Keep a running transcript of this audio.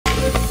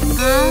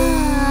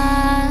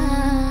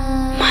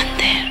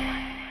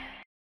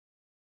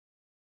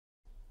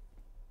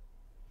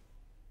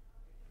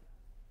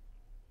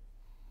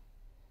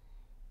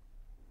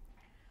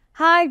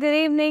Hi, good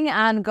evening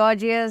and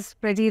gorgeous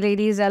pretty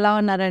ladies. Ella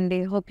Narandi.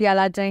 Hope you all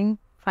are doing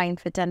fine,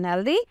 fit and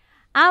healthy.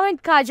 I'm at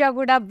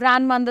Kajaguda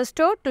brand Mandir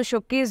store to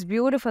showcase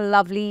beautiful,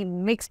 lovely,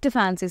 mixed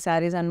fancy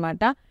sarees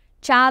anamata.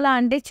 చాలా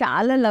అంటే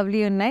చాలా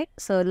lovely ఉన్నాయి.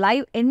 So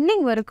live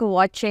ending వరకు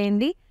watch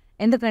చేయండి.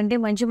 ఎందుకంటే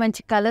మంచి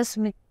మంచి colours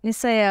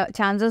miss అయ్యే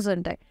ఛాన్సెస్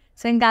ఉంటాయి.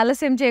 సో ఇంకా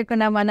ఆలస్యం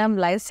చేయకుండా మనం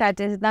లైవ్ స్టార్ట్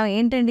చేద్దాం.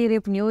 ఏంటండి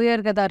రేపు న్యూ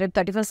ఇయర్ కదా, రేపు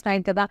 31st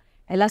నైట్ కదా,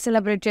 ఎలా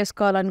సెలబ్రేట్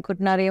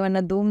చేసుకోవాలనుకుంటున్నారు?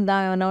 ఏమన్నా ధూమ్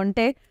ధామ్ ఏమైనా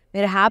ఉంటే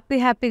మీరు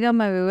హ్యాపీగా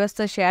మా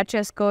వ్యూవర్స్తో షేర్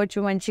చేసుకోవచ్చు.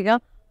 మంచిగా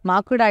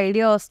మాకు కూడా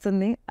ఐడియా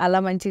వస్తుంది. అలా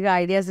మంచిగా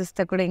ఐడియాస్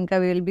ఇస్తే కూడా ఇంకా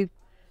will be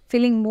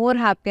feeling more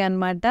happy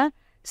అనమాట.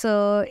 సో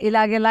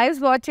ఇలాగే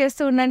లైవ్స్ వాచ్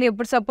చేస్తూ ఉండండి,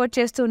 ఎప్పుడు సపోర్ట్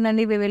చేస్తూ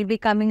ఉండండి. We will be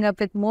coming up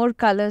with more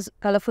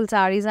colourful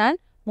saris and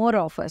more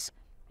offers.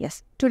 Yes,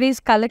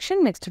 today's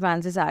collection mixed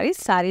fancy saris.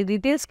 Sorry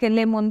డీటెయిల్స్కి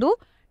వెళ్ళే ముందు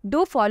do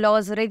follow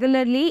us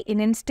regularly in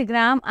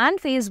Instagram and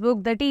Facebook,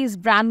 that is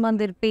Brand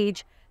Mandir page.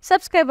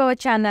 Subscribe our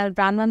channel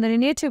Brand Mandir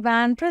in YouTube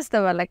and press the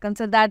bell icon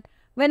so that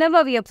whenever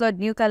we upload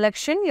new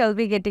collection, you'll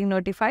be getting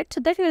notified so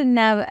that you'll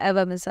never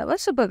ever miss our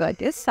super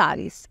gorgeous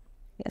sarees.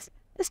 Yes,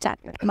 let's start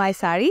with my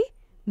saree.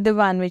 The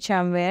one which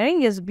I'm wearing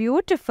is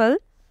beautiful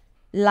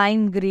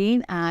lime green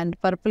and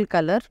purple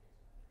color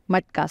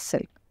matka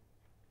silk.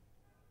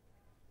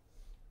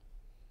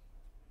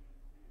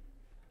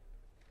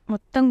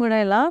 మొత్తం కూడా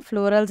ఇలా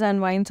florals and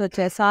wines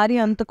వచ్చాయి sorry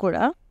అంతా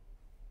కూడా.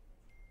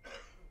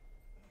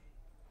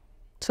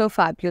 So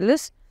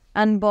fabulous.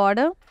 And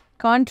border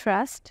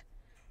contrast,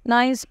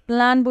 nice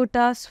plan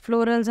buttas,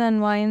 florals and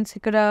wines.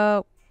 ఇక్కడ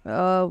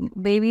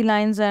baby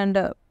lines and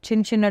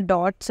చిన్న చిన్న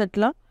dots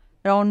అట్లా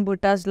రౌండ్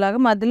బుటాస్ లాగా,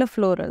 మధ్యలో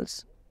ఫ్లోరల్స్.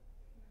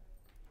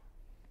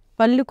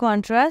 పళ్ళు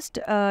contrast,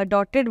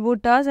 dotted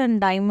buttas and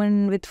diamond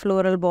with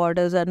floral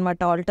borders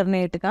అనమాట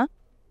ఆల్టర్నేట్గా.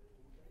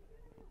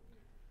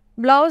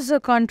 బ్లౌజ్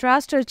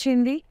కాంట్రాస్ట్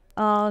వచ్చింది,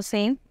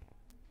 same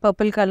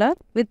purple colour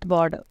with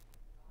border.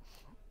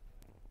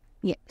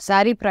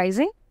 Sorry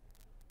pricing,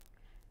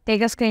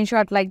 take a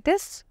screenshot like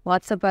this,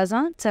 WhatsApp us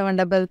on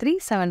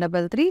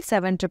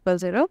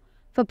 733-733-7000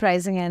 for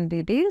pricing and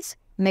details.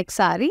 Next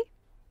saree.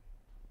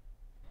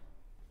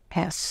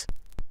 Yes,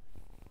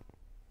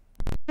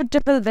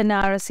 beautiful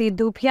Banarasi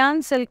Dupyan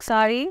silk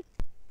saree.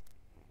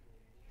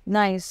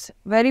 Nice,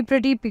 very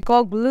pretty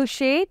peacock blue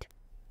shade.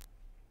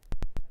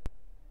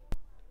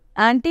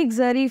 Antique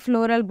zari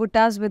floral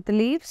buttas with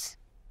leaves.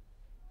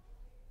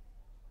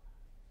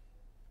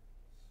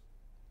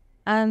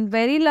 And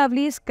very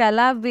lovely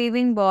scallop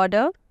weaving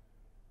border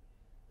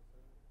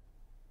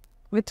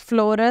with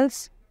florals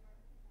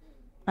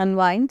and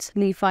vines,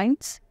 leaf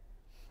vines.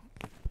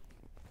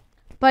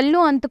 Pallu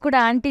antu kuda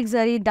antique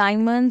zari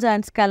diamonds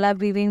and scallop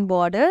weaving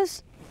borders.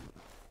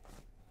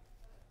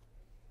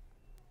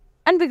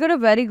 And we got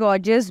a very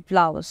gorgeous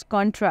blouse,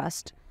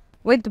 contrast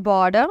with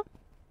border.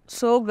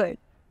 So good.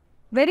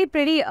 Very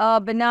pretty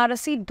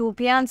Banarasi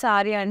Dupyan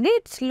saree and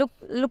it's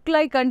look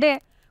like అంటే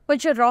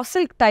కొంచెం raw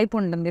silk type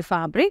ఉంటుంది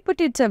fabric,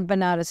 but it's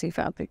Banarasi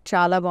fabric.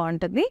 చాలా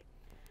బాగుంటుంది.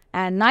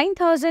 And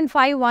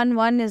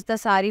 9511 is the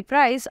saree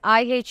price.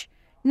 IH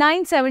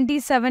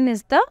 977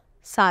 is the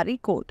saree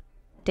code.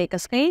 Take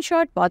a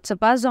screenshot,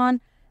 WhatsApp us on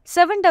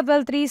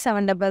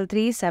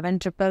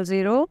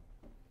 733-733-7000.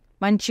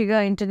 మంచిగా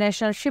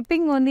international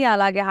shipping ఉంది.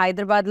 అలాగే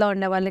హైదరాబాద్లో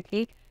ఉన్న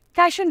వాళ్ళకి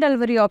క్యాష్ ఆన్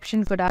డెలివరీ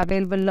ఆప్షన్ కూడా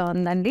అవైలబుల్లో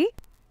ఉందండి.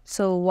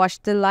 So watch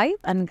the live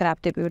and grab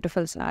the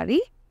beautiful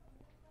saree.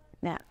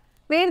 Yeah.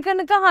 Where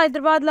kanaka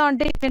Hyderabad lo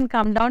ante you can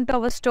come down to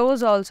our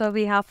stores also.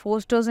 We have 4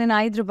 stores in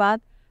Hyderabad.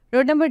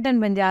 Road number 10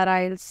 Banjara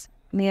Hills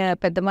near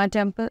Peddama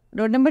Temple.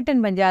 Road number 10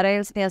 Banjara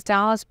Hills near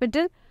Star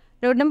Hospital.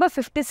 Road number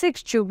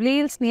 56 Jubilee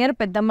Hills near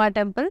Peddama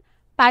Temple.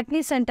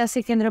 Patni Center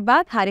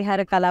Secunderabad,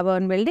 Harihara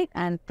Kalabavan building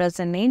and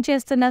present name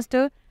Chestunna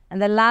store. And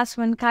the last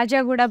one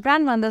Kajaguda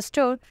brand Mandir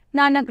store,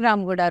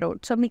 Nanakramguda road.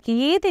 So meeku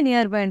ఏది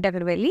near by అంటే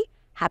అక్కడ వెళ్ళి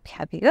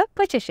హ్యాపీగా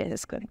purchase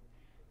చేసేసుకోండి.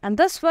 And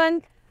this one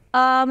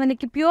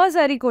మనకి pure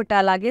zari కోట,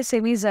 అలాగే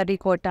semi zari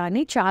కోట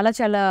అని చాలా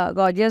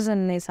గార్జియస్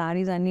ఉన్నాయి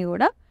సారీస్ అన్నీ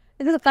కూడా.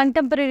 ఇది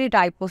కంటెంపరీ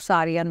టైప్ ఆఫ్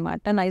సారీ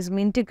అనమాట. Nice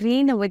mint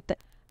green with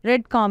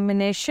red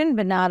combination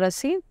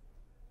Banarasi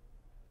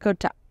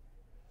కోట.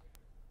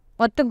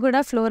 మొత్తం కూడా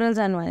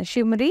ఫ్లోరల్స్ అండ్ వైన్స్,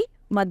 షిమరీ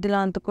మధ్యలో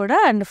అంతా కూడా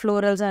అండ్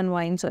ఫ్లోరల్స్ అండ్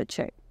వైన్స్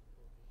వచ్చాయి.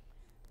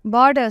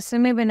 Border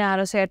semi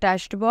Banarasi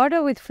attached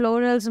border with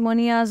florals,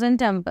 మొనియాస్ and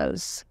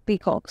temples,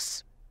 peacocks,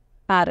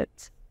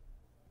 parrots,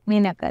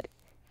 meenakari,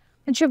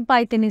 కొంచెం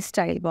పైతని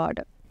స్టైల్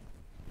బార్డర్.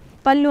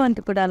 పళ్ళు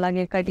అంతా కూడా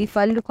అలాగే కటి.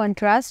 పళ్ళు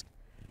contrast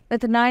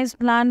with nice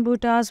plan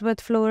buttas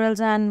with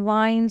florals and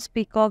wines,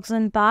 peacocks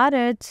and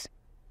parrots.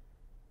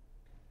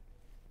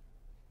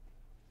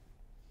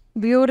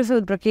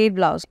 Beautiful brocade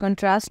blouse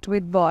contrast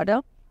with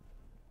border.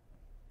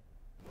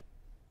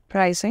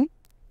 Pricing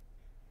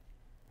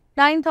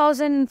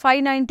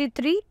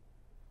 9593.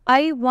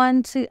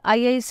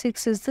 II6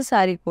 is the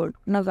saree code.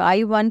 నాకు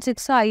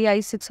I16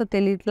 II6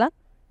 తెలియట్లా.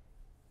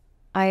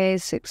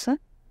 II6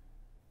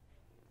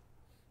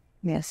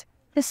 yes,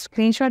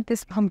 screen shot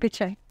తీసి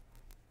పంపించాయి.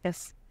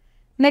 Yes,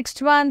 next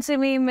one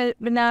semi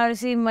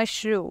Banarasi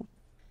mushroom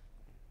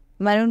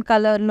maroon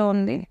కలర్లో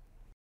ఉంది.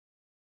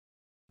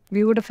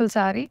 Beautiful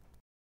sorry.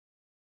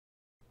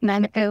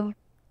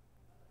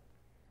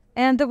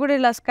 అంతా కూడా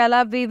ఇలా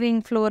స్కలాప్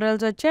weaving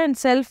florals వచ్చాయి and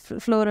self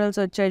florals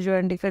వచ్చాయి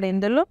చూడండి ఇక్కడ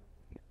ఇందులో.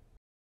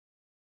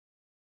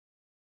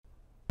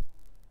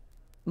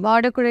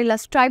 బార్డర్ కూడా ఇలా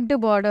స్ట్రైప్డ్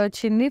బార్డర్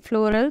వచ్చింది,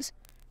 ఫ్లోరల్స్,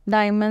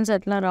 డైమండ్స్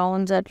అట్లా,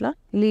 రౌండ్స్ అట్లా,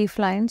 లీఫ్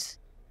లైన్స్.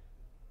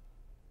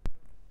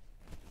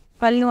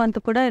 పళ్ళు అంతా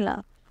కూడా ఇలా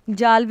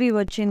జాల్ వీవ్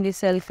వచ్చింది,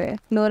 సెల్ఫే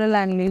ఫ్లోరల్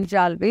అండ్ లీఫ్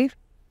జాల్ weave.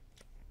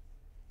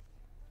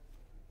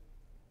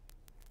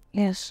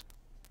 Yes,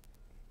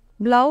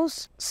 blouse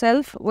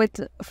self with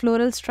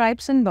floral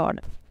stripes and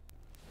border.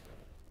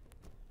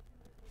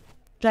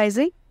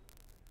 Pricing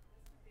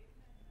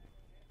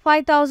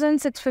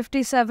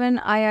 5657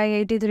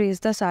 II83 is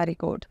the saree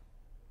code.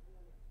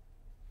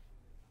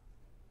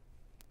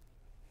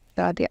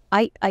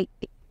 I.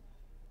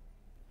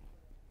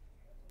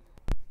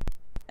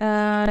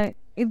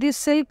 ఇది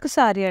సిల్క్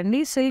సారీ అండి.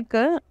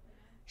 Silk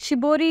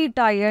shibori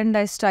tie and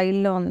die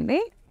స్టైల్లో ఉంది.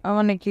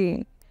 మనకి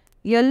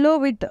ఎల్లో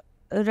విత్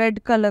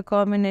రెడ్ కలర్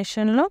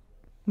కాంబినేషన్లో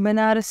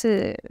Banarasi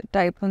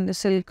type ఉంది.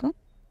 Silk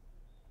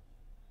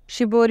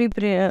shibori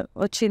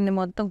వచ్చింది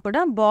మొత్తం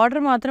కూడా.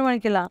 బార్డర్ మాత్రం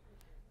మనకి ఇలా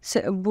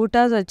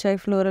బూటాస్ వచ్చాయి,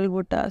 ఫ్లోరల్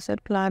బూటాస్,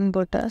 ప్లాన్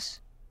బూటాస్.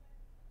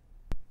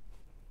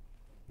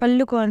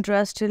 పళ్ళు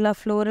కాంట్రాస్ట్ ఇలా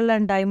floral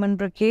and diamond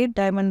brocade,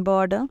 diamond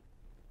border.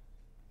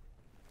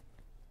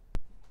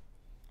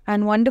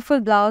 And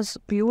wonderful blouse,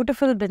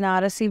 beautiful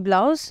Banarasi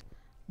blouse,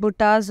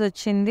 బుటాస్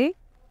వచ్చింది,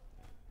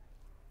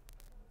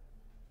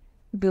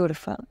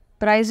 beautiful.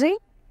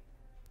 Pricing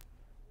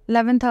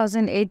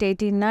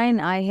 11,889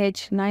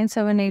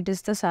 IH978 is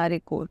the saree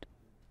code.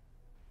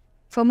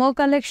 For more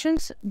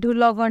collections, do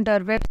log on to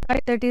our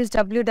website, that is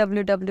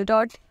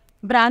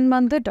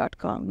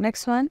www.brandmandir.com.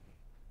 Next one,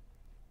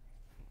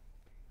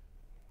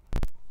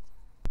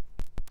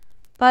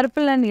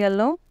 purple and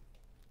yellow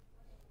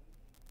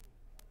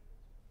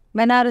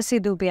Banarasi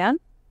Dubian,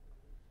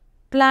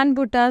 plant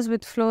buttas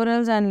with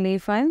florals and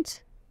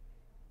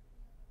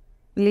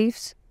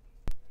leaves.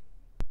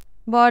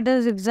 Border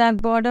zigzag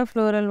border,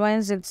 floral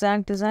vines, zigzag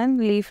design,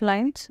 leaf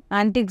lines,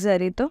 antique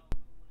zarito.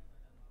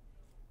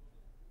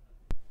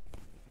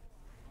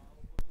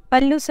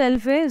 Pallu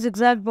selfie,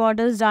 zigzag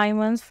borders,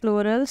 diamonds,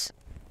 florals.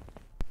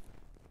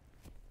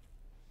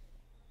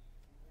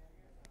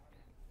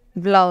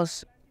 Blouse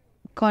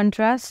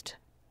contrast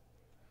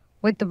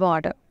with the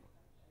border.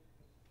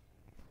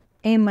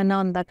 Emana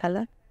on the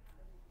color.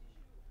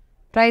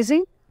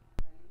 Pricing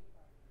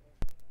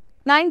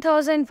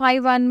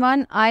 9,511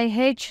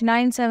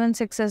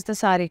 IH976 is the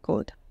saree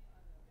code.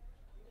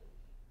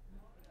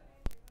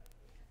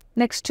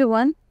 Next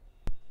one,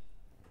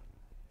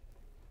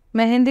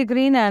 mehendi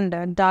green and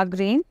dark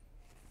green.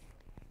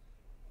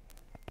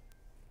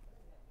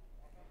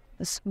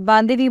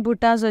 Bandini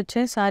buttas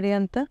వచ్చాయి saree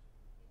anta.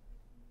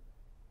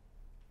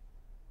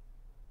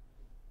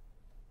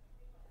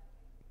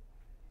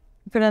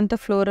 ఇక్కడంతా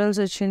florals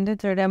వచ్చింది,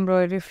 thread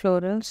embroidery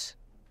florals.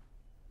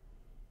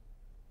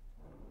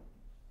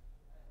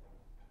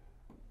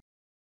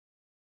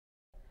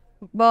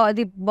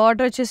 అది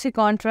border వచ్చేసి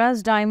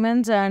contrast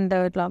diamonds and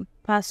ఇట్లా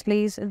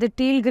paisleys. ఇది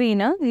teal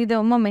green, ఇది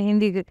అమ్మ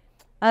మెహందీ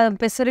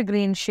పెసరు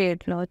గ్రీన్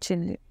షేడ్లో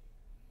వచ్చింది.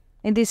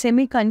 ఇది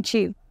సెమీ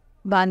కంచి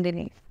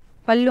బాందిని.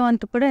 పళ్ళు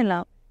అంతా కూడా ఇలా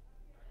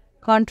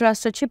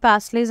కాంట్రాస్ట్ వచ్చి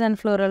పాస్లీస్ అండ్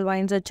ఫ్లోరల్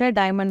వైన్స్ వచ్చాయి,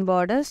 diamond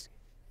borders.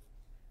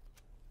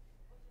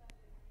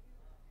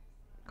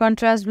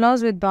 Contrast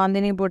blouse with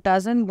bandhani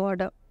buttas and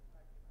border.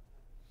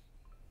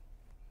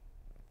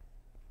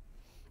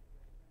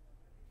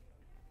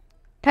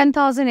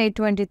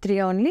 $10,823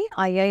 only.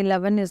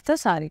 II11 is the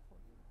saree.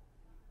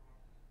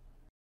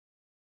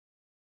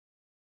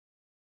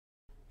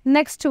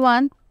 Next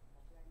one,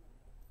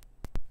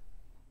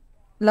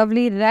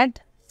 lovely red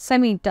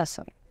semi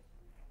tussar.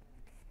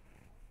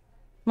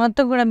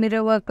 మొత్తం కూడా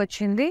మిర్రర్ వర్క్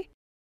వచ్చింది.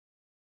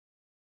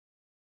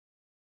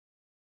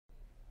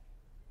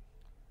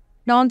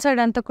 డౌన్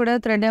సైడ్ అంతా కూడా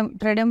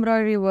థ్రెడ్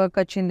ఎంబ్రాయిడరీ వర్క్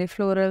వచ్చింది,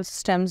 floral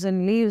stems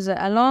and leaves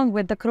along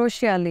with the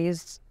క్రోషియా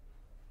leaves.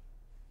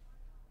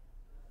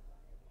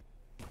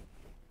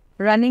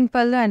 Running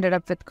pallu ended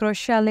up with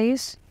crochet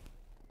lace.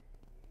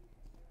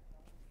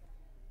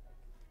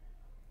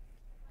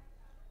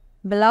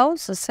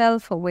 Blouse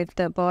self with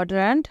the border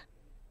and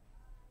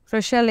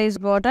crochet lace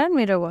border and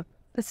mirror work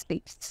the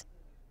sleeves.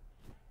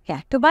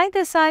 Yeah, to buy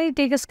this saree,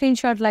 take a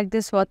screenshot like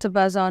this, WhatsApp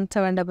us on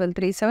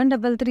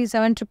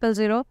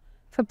 733-733-7000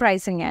 for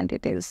pricing and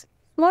details.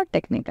 More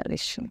technical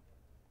issue.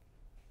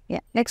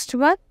 Yeah, next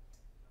one,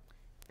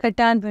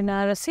 Katan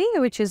Banarasi,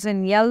 which is in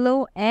yellow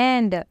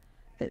and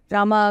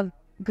Rama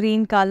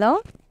green color.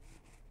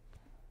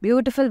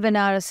 Beautiful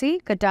Banarasi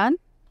Katan.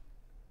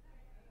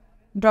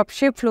 Drop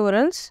shape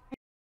florals.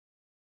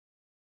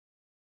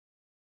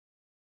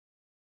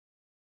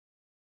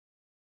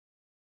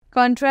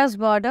 Contrast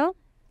border.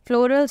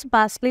 Florals,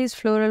 paisleys,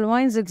 floral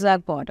vines, zigzag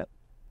border.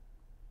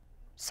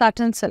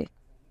 Satin silk.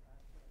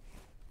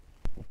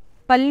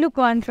 Pallu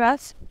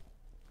contrast.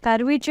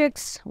 Curvy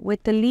checks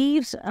with the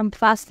leaves and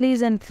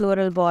paisleys and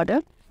floral border.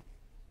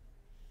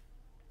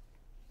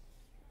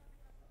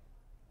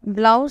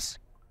 Blouse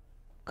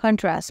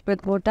contrast with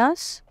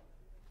botas.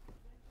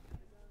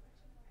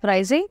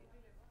 Pricing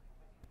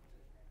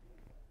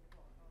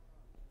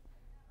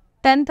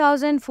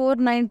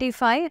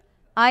 10,495.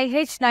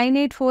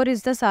 IH984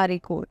 is the sari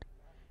code.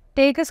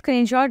 Take a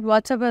screenshot.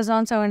 WhatsApp us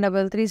on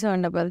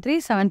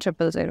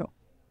 733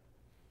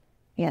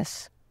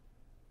 Yes.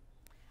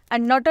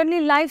 And not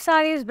only live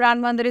sarees,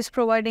 Brand Mandir is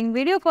providing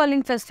video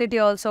calling facility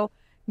also.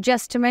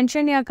 Just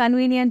mention your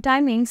convenient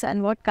timings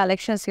and what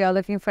collections you are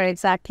looking for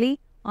exactly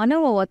on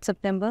our WhatsApp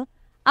number.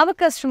 Our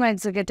customer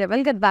executive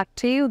will get back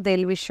to you.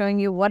 They'll be showing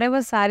you whatever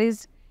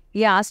sarees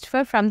you asked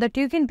for. From that,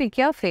 you can pick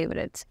your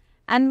favorites.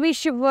 And we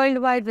ship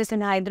worldwide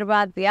within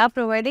Hyderabad. We are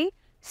providing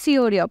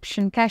COD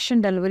option, cash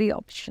and delivery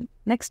option.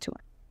 Next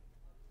one.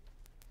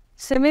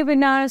 Semi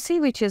Banarasi,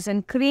 which is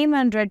in cream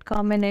and red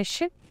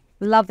combination.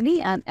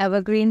 Lovely and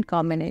evergreen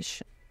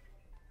combination.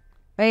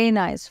 Very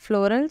nice.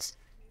 Florals.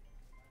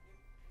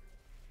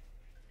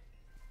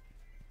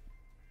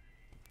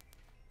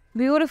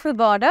 Beautiful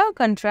border,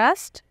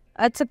 contrast.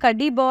 It's a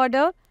kaddi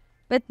border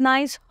with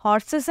nice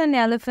horses and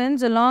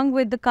elephants along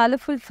with the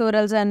colorful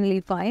florals and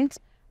leaf vines.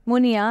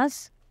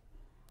 Munias.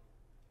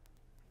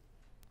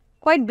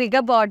 Quite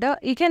bigger border.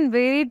 You can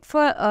wear it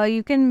for,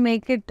 you can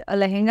make it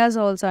lehengas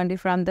also, and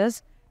from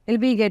this, you'll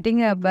be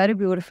getting a very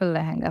beautiful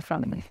lehenga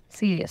from me.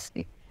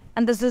 Seriously.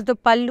 And this is the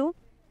pallu,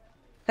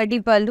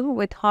 kaddi pallu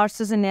with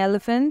horses and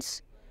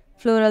elephants,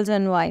 florals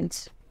and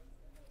vines.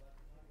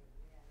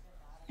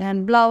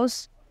 And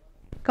blouse,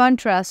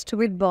 contrast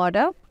with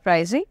border,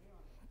 pricing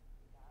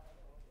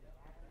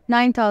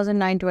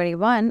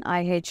 9,921.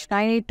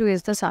 IH982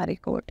 is the sari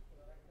code.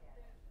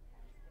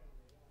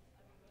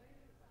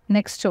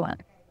 Next one.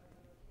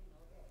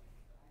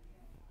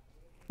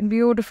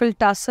 Beautiful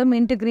tussar,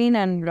 mint green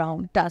and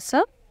brown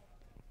tussar.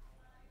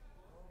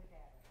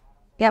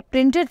 Yeah,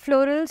 printed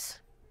florals.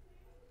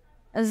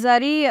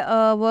 Zari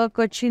work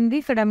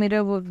ochindi, ikkada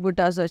mirror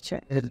buttas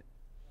vachayi.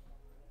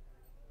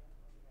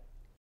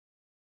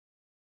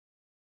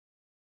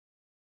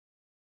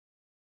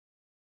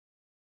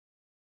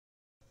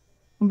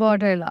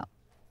 Border la,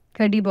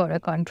 kaddi border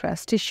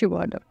contrast, tissue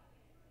border.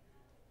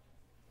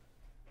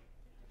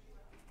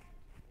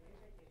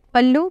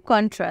 Pallu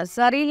contrast,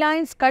 zari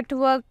lines, cut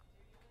work,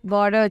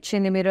 border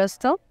ochindi mirrors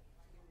tho.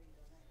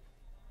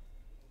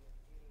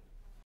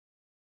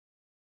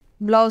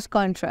 Blouse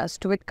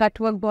contrast with cut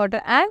work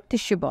border and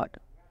tissue border.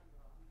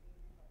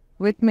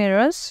 With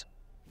mirrors.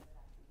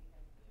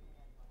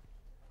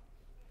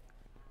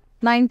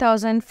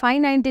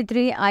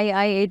 9,593.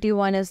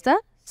 II81 is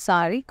the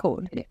sari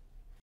code.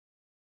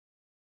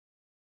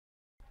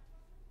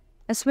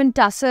 This one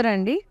tussar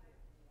andi.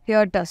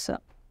 Here tussar.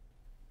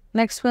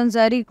 Next one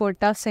zari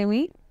kota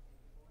semi.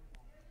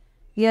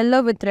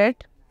 Yellow with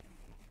red.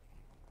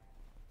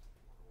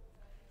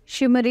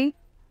 Shimmery.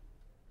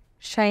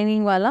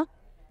 Shining wala.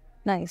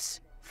 Nice.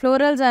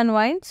 Florals and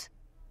vines.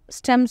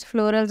 Stems,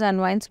 florals and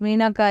vines.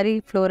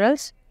 Meenakari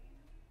florals.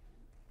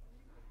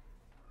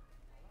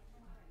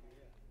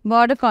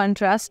 Border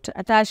contrast.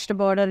 Attached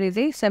border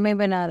idi. Semi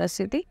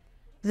Banarasi idi.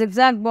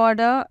 Zigzag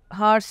border.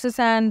 Horses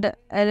and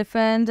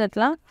elephants.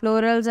 Atla.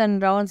 Florals and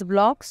rounds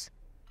blocks.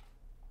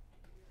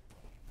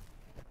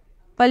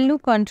 Pallu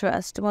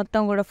contrast.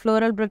 Mottam kuda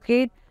floral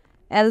brocade.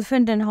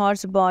 Elephant and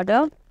horse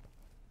border.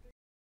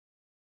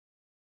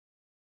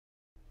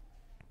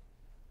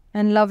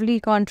 And lovely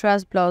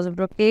contrast blouse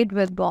brocade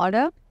with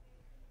border.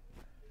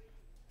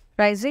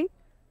 Pricing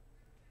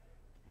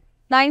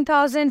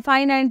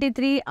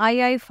 9,593.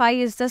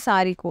 II5 is the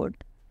sari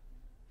code.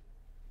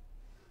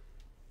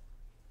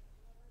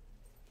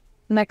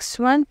 Next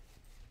one.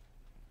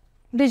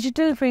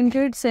 Digital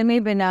printed semi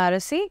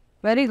Banarasi.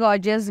 Very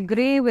gorgeous.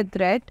 Grey with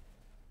red.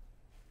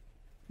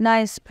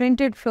 Nice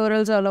printed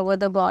florals all over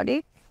the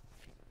body.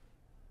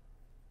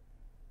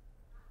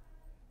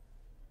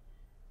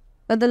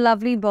 With the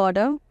lovely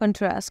border,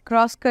 contrast,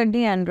 cross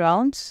kaddi and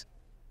rounds.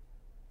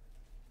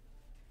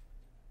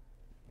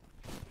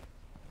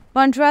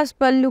 Contrast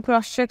pallu,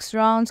 cross checks,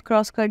 rounds,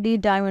 cross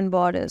kaddi, diamond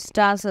borders,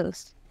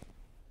 tassels.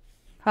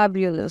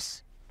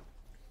 Fabulous.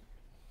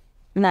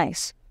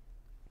 Nice.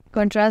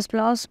 Contrast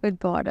blouse with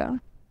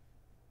border.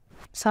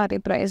 Sari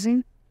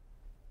pricing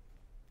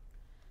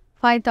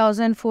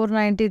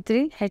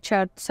 5,493.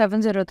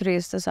 HR703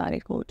 is the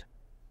sari code.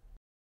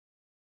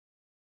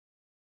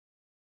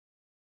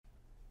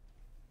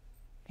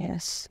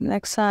 Yes,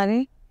 next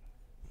sari.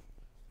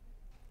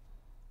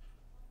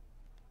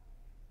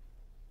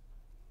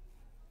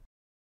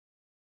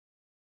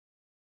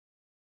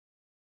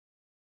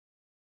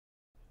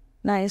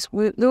 Nice,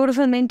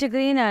 beautiful mint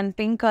green and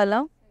pink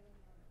color.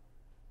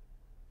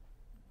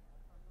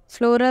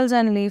 Florals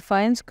and leaf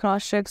vines,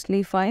 cross checks,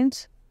 leaf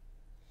vines.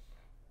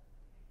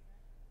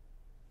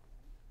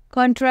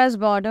 Contrast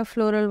border,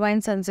 floral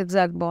vines and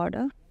zigzag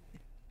border.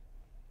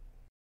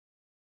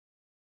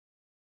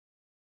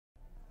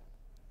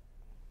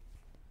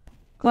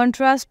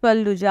 Contrast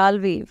pallu, jal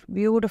weave,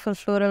 beautiful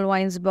floral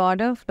vines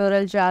border,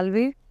 floral jal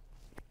weave.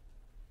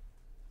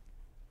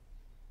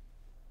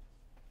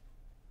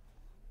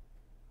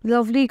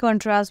 Lovely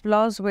contrast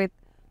blouse with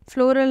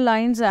floral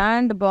lines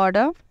and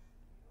border.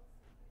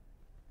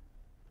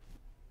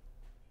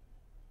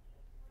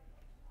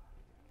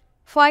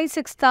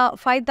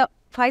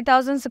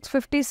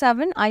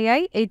 5657 II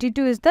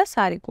 82 is the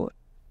saree code.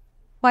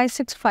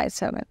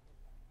 5657.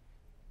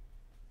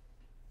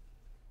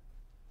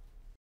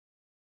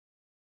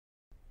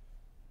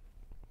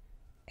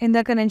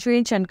 ఇందాక నేను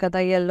చూపించాను కదా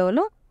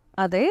ఎల్లోలో,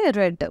 అదే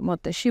red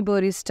మొత్తం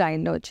shibori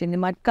స్టైల్లో వచ్చింది.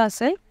 Matka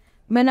silk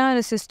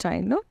Banarasi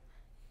స్టైల్లో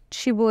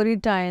shibori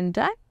tie and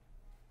die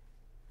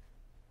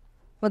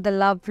with the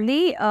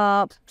lovely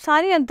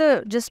sorry అంతా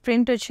జస్ట్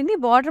ప్రింట్ వచ్చింది.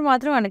 బార్డర్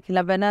మాత్రం మనకి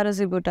ఇలా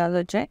బెనారసి బుటాస్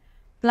వచ్చాయి.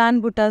 Plan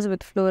buttas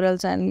with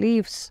florals and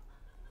leaves.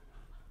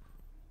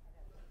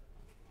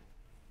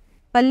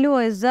 పల్లు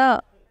is the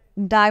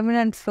diamond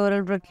and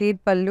floral brocade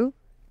pallu.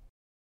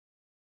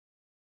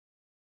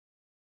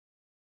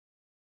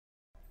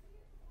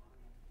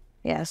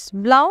 Yes,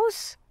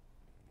 blouse.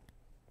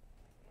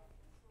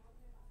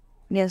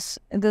 Yes,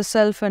 the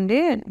self and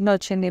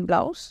nochindi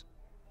blouse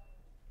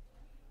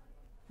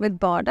with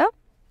border.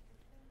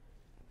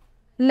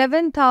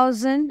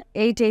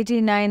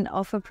 11,889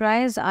 offer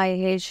price.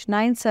 IH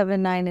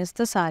 979 is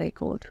the saree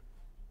code.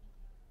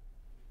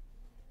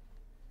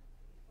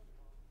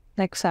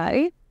 Next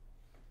saree.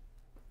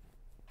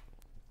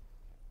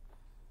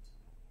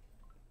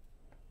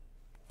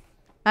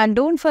 And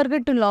don't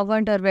forget to log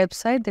on to our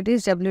website, that is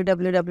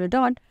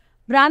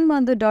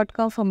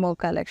www.brandmandir.com for more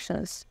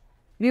collections.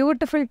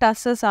 Beautiful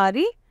tussar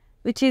saree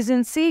which is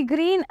in sea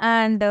green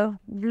and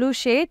blue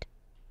shade.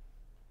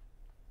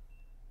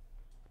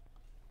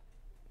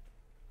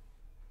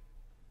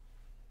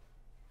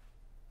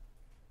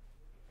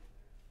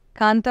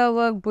 Kanta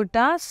work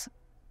buttas.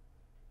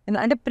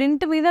 అంటే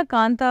print మీద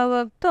కాంతా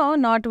వర్క్తో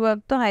not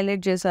వర్క్తో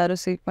highlight చేశారు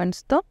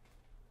సీక్వెన్స్తో.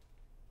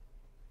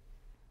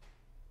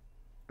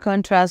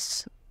 Contrast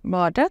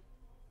border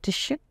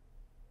tissue.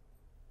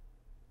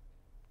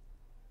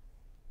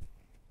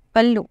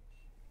 పళ్ళు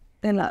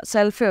ఇలా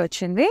సెల్ఫే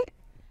వచ్చింది.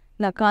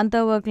 ఇలా కాంతా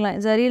work line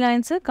zari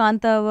lines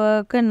Kanta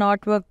work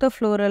not వర్క్తో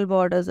ఫ్లోరల్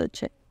బార్డర్స్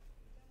వచ్చాయి.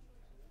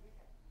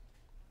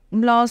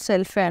 బ్లౌజ్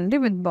సెల్ఫే అండి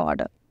with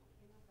border.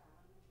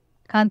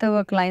 Kanta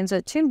work lines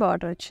వచ్చి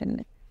బార్డర్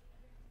వచ్చింది.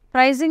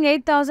 Pricing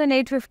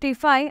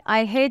 8,855.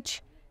 IH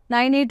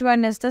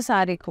 981 is the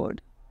saree code.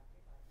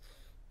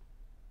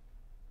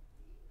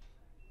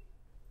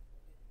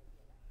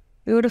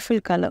 Beautiful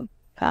color.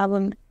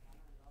 Carbon.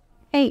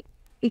 Hey,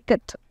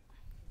 ikat.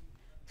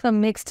 Some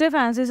mixed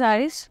fancy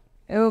sarees.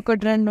 ఒక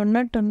ట్రెండ్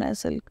ఉన్నట్టున్నాయి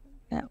silk.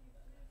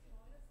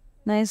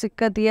 Nice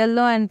ikat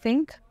yellow and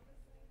pink.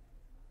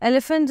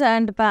 Elephants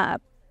and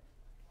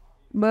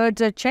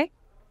birds వచ్చాయి.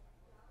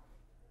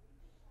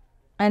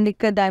 And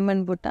ఇక్కడ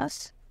diamond buttas.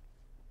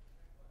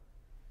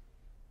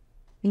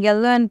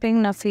 Yellow and pink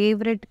నా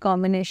favourite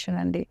combination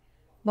అండి.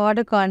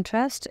 Border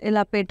contrast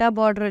ఇలా petha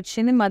border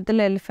వచ్చింది.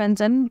 మధ్యలో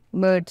elephants and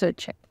birds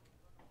వచ్చాయి.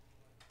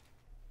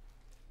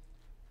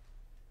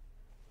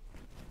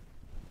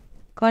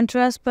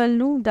 కాంట్రాస్ట్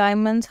పళ్ళు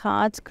diamonds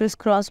hearts criss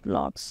cross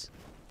blocks.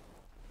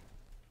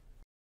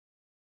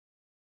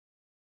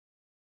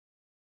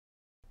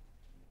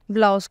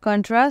 Blouse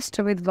contrast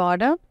with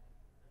border.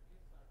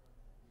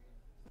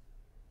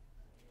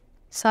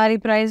 Sorry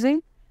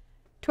pricing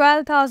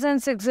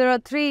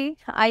 12,603.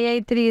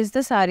 II3 is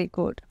the saree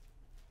code.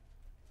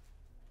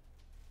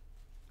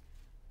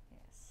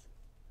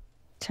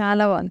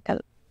 Chala vankal.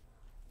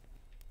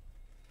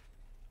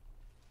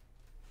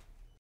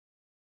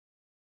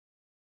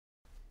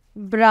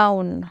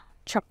 Brown,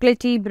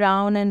 chocolatey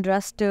brown and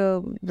rust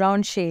brown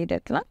shade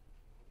atla.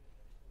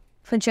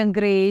 కొంచెం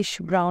greyish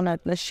brown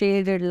అట్లా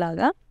shaded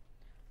లాగా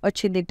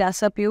వచ్చింది.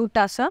 టసా pure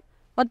టసా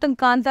మొత్తం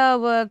కాంతా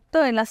వర్క్తో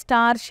ఇలా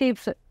star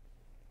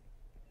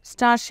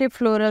shape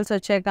florals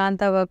వచ్చాయి.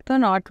 కాంతా వర్క్తో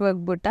not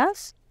work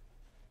buttas.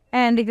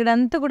 And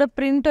ఇక్కడంతా కూడా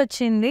ప్రింట్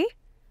వచ్చింది.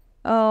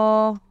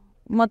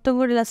 మొత్తం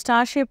కూడా ఇలా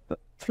star shape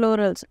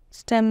florals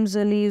stems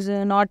leaves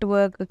not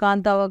work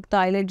కాంతా వర్క్తో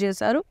హైలైట్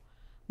చేశారు.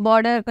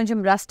 బార్డర్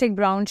కొంచెం రస్టిక్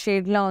బ్రౌన్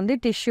షేడ్లో ఉంది.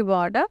 Tissue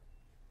border.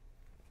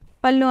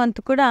 పళ్ళు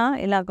అంతా కూడా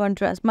ఇలా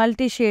కాంట్రాస్ట్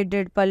మల్టీ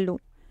షేడెడ్ పళ్ళు.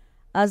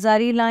 ఆ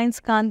zari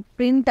lines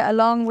print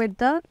along with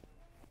the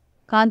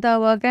Kanta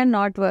work and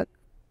not work.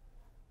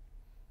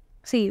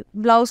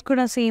 Blouse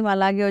కూడా సేమ్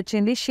అలాగే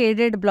వచ్చింది.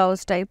 షేడెడ్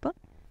బ్లౌజ్ టైప్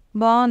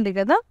బాగుంది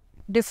కదా.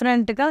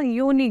 డిఫరెంట్గా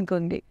యూనిక్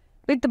ఉంది.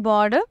 With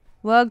border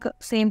work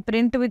same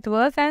print with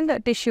work and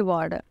tissue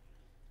border.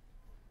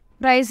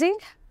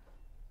 Pricing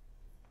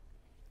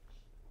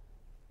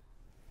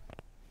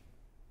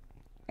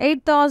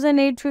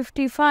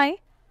 8,855.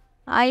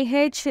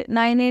 IH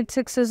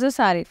 986 is the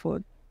saree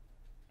code.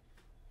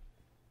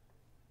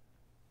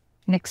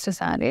 Next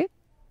saree.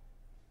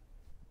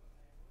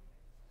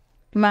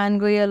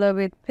 Mango yellow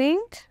with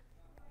pink.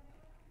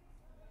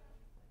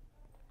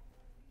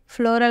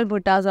 Floral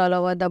buttas all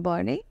over the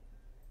body.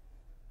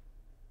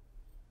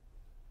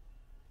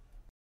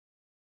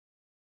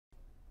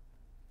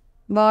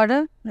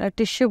 Border, a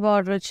tissue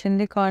border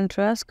chindi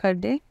contrast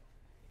kaddi.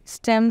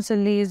 Stems,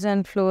 leaves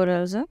and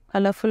florals,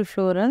 colorful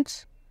florals,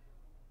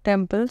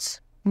 temples,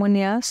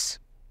 munias.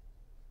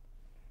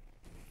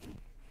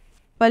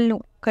 Pallu,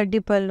 kaddi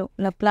pallu,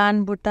 la plant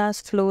buttas,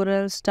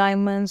 florals,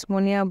 diamonds,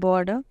 munia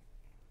border.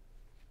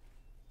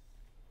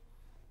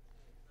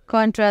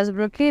 Contrast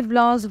brocade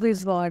blouse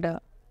with border.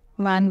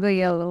 Mango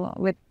yellow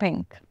with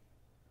pink.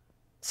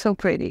 So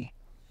pretty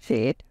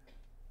shade.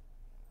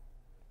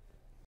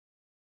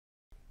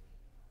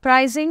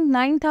 Pricing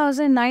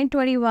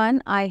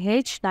 9,921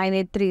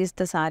 IH983 is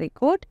the saree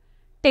code.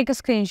 Take a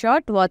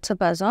screenshot,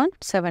 WhatsApp us on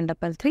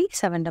 733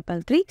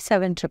 733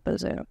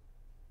 7000.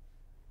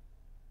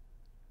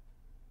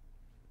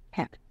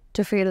 Yeah.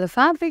 To feel the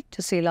fabric,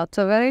 to see lots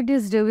of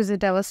varieties, do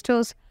visit our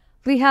stores.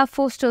 We have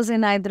 4 stores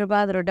in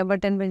Hyderabad, Road number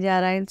 10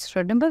 Banjara Hills,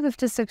 Road number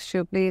 56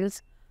 Jubilee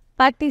Hills,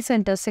 Patni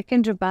Center,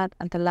 Secunderabad,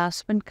 and the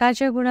last one,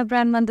 Kajaguna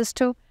brand Mandir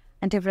store.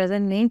 And if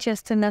present name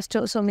chestunna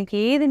store, so meeku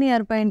edi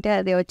nearby ante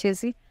adi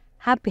vachesi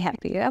happy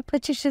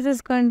purchase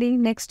cheskondi.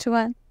 Next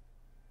one.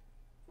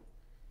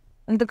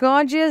 And the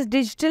gorgeous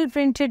digital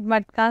printed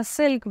matka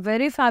silk,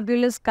 very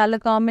fabulous color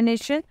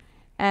combination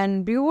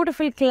and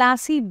beautiful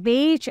classy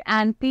beige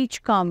and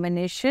peach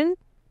combination.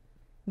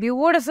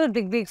 Beautiful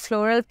big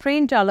floral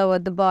print all over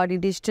the body,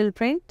 digital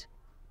print.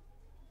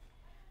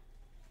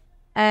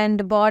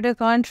 And border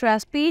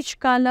contrast peach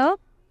color,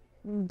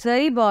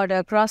 zari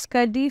border, cross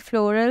cutty,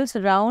 florals,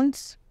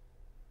 rounds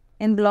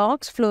in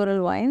blocks,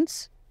 floral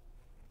vines.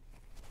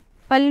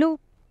 Pallu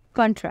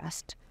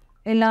contrast.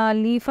 Ila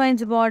leaf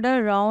vines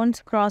border,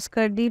 rounds, cross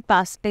cutty,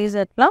 pastel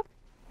atla.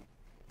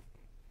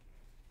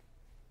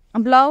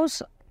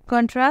 Blouse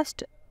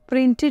contrast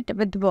printed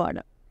with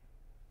border.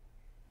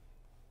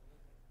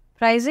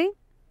 Pricing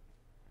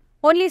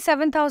only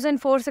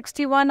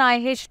 7,461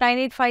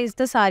 IH985 is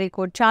the saree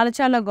code.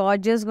 Chala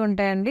gorgeous ga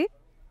untayandi.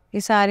 Ee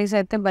sarees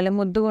aithe bale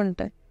muddu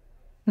untayi.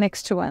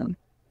 Next one.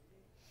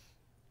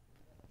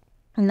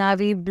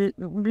 Navy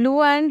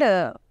blue and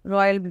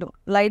royal blue.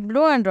 Light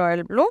blue and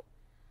royal blue.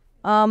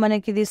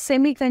 Manaki idi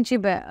semi kanchi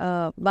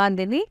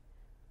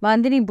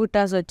bandini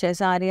buttas వచ్చాయి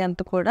sorry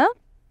అంతా కూడా.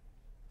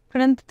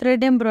 ఇక్కడంతా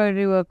thread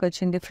embroidery work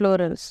వచ్చింది,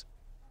 florals.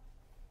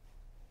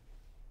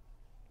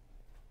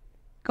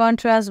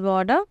 Contrast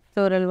border,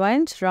 floral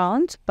vines,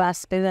 rounds,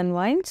 pastels and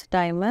vines,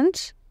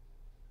 diamonds.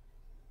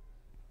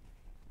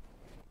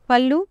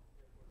 Pallu,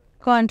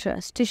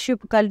 contrast, tissue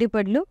kaldi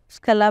padlu,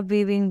 scallop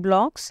weaving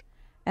blocks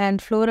and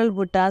floral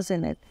buttas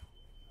in it.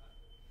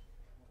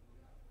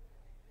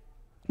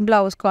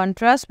 Blouse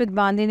contrast with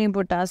bandini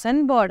buttas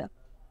and border.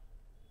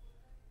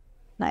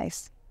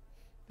 Nice.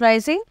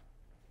 Pricing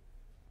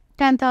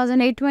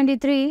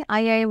 10,823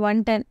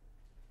 II110.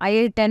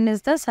 II10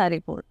 is the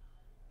saree code.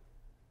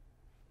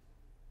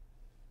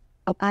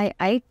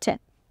 II10.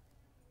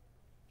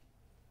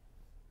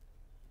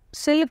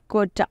 Silk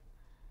kota.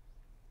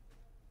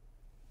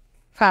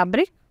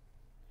 Fabric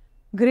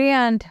grey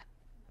and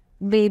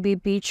baby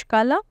peach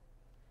color.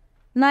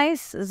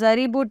 Nice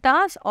zari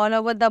buttas all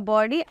over the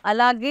body.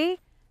 Alage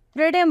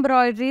thread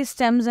embroidery,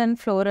 stems and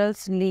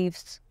florals,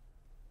 leaves.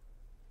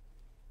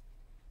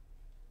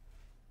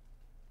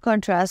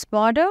 Contrast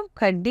border,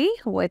 kaddi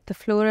with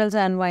florals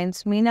and vines,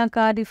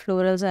 meenakari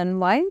florals and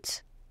vines.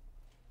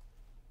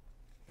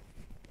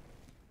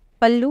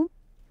 Pallu,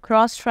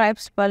 cross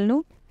stripes pallu,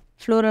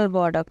 floral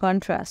border,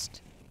 contrast.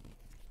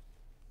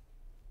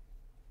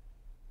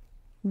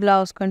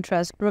 Blouse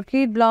contrast,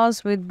 brocade blouse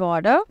with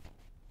border.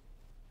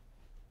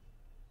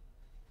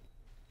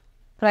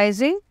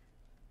 Pricing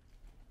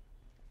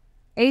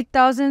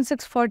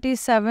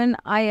 8,647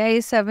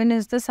 II7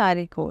 is the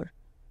saree code.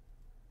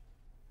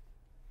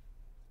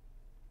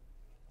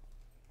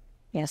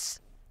 Yes.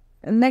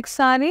 Next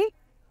saree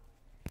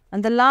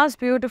and the last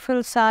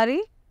beautiful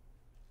saree.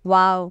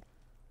 Wow.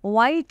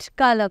 White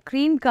color,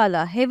 cream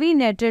color, heavy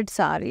netted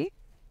saree.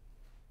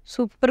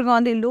 Super ga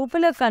undi.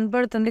 Lopala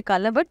kanpadutundi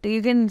color, but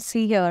you can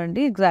see here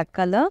andi exact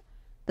color,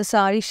 the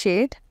saree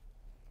shade.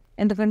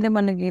 Endukante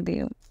manaki idi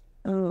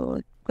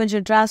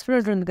konచెం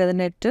transparent undi kada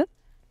net.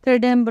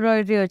 Thread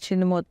embroidery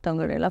వచ్చింది మొత్తం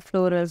కూడా ఇలా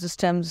florals,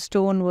 stems,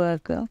 stone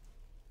work.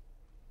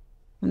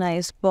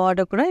 Nice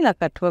border kuda ila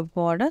cut work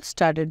border,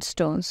 studded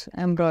stones,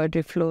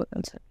 embroidery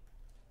florals.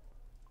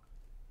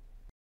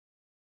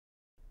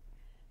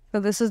 So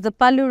this is the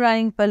pallu,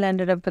 running pallu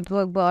ended up with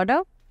work border.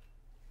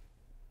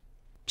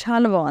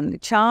 Chala bagundi,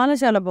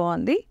 chala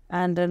bagundi,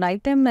 and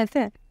night time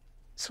aithe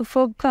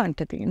superb ga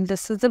untadi. And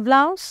this is the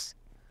blouse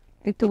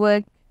with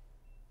work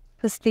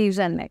for sleeves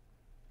and neck.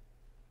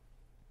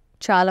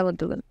 Chala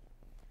muduga.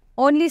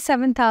 Only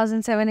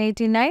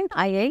 7,789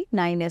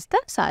 II9 is the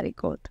saree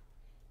code.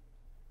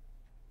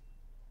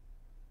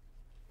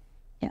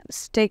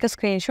 Yes, take a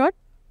screenshot,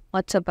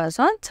 WhatsApp us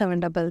on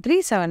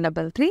 733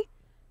 733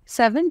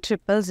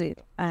 7000.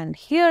 And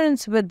here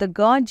is with the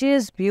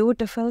gorgeous,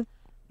 beautiful,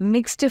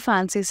 mixed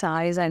fancy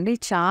sarees andi.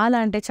 Chaala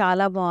ante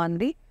chaala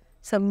bagundi.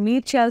 So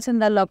meer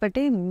cheyalsindalla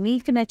okati,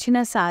 meeku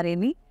nachina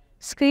sareeni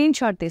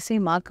screenshot tisi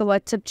maaku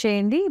WhatsApp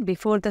cheyandi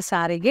before the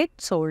saree get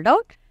sold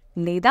out.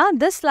 Leda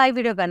this live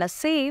video gonna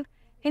save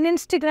in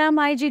Instagram,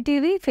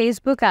 IGTV,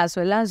 Facebook as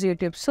well as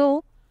YouTube. So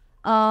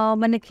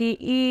మనకి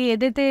ఈ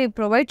ఏదైతే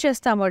provide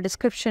చేస్తామో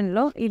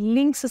డిస్క్రిప్షన్లో ఈ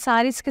links,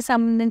 సారీస్కి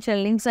సంబంధించిన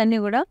links అన్నీ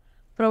కూడా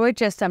provide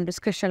చేస్తాం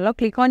డిస్క్రిప్షన్లో.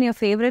 Click on your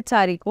favourite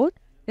sorry code,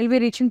 will be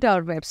reaching to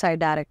our website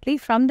directly.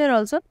 From there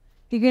also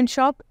you can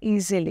shop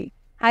easily.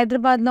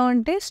 హైదరాబాద్లో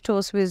ఉంటే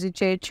స్టోర్స్ విజిట్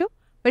చేయొచ్చు.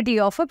 బట్ ఈ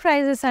ఆఫర్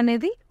ప్రైజెస్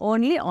అనేది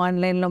ఓన్లీ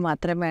ఆన్లైన్లో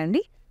మాత్రమే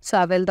అండి. So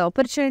avail the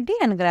opportunity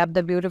and grab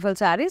the beautiful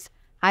saris.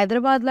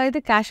 హైదరాబాద్లో అయితే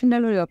క్యాష్ ఆన్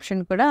డెలివరీ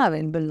ఆప్షన్ కూడా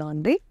అవైలబుల్లో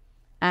ఉంది.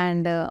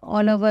 And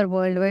all over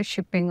world wide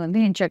shipping ఉంది.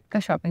 నేను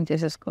చక్కగా షాపింగ్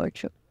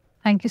చేసేసుకోవచ్చు.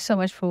 Thank you so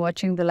much for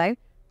watching the live.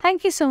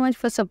 Thank you so much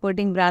for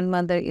supporting brand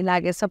Mandir.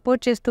 ఇలాగే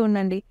సపోర్ట్ చేస్తూ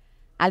ఉండండి.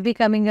 I'll be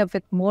coming up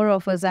with more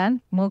offers and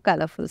more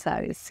colorful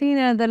sarees. See you in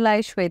another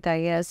live. Shweta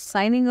here,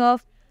 signing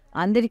off.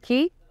 అందరికీ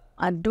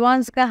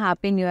అడ్వాన్స్గా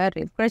happy new year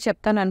ఇప్పుడు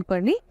చెప్తాను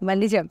అనుకోండి,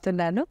 మళ్ళీ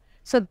చెప్తున్నాను.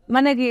 సో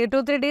మనకి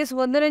 2-3 days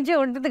ముందు నుంచే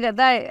ఉంటుంది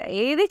కదా,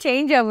 ఏది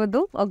చేంజ్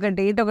అవ్వదు. ఒక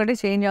డేట్ ఒకటి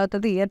చేంజ్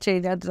అవుతుంది, ఇయర్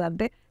చేంజ్ అవుతుంది,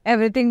 అంతే.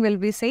 Everything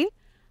will be same.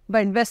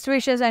 But best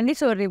wishes అండి.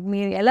 సో రేపు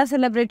మీరు ఎలా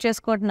సెలబ్రేట్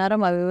చేసుకుంటున్నారో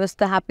మా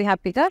వ్యవస్థ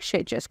హ్యాపీగా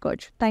షేర్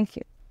చేసుకోవచ్చు. Thank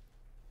you.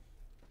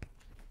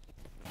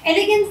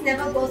 Elegance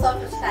never goes out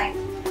of style.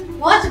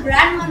 Watch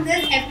Brand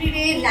Mandir's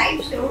everyday live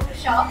show to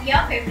shop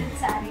your favorite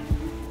saree.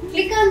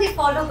 Click on the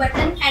follow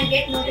button and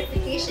get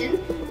notification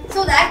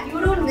so that you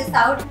don't miss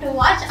out to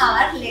watch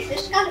our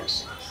latest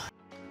collections.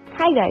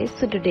 Hi guys,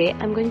 so today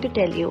I'm going to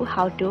tell you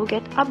how to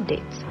get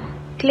updates.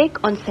 Click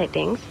on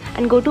settings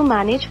and go to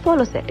manage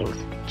follow settings.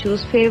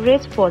 Choose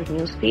favorites for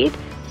newsfeed,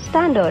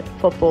 standard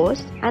for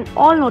posts and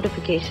all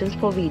notifications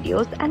for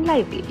videos and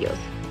live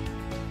videos.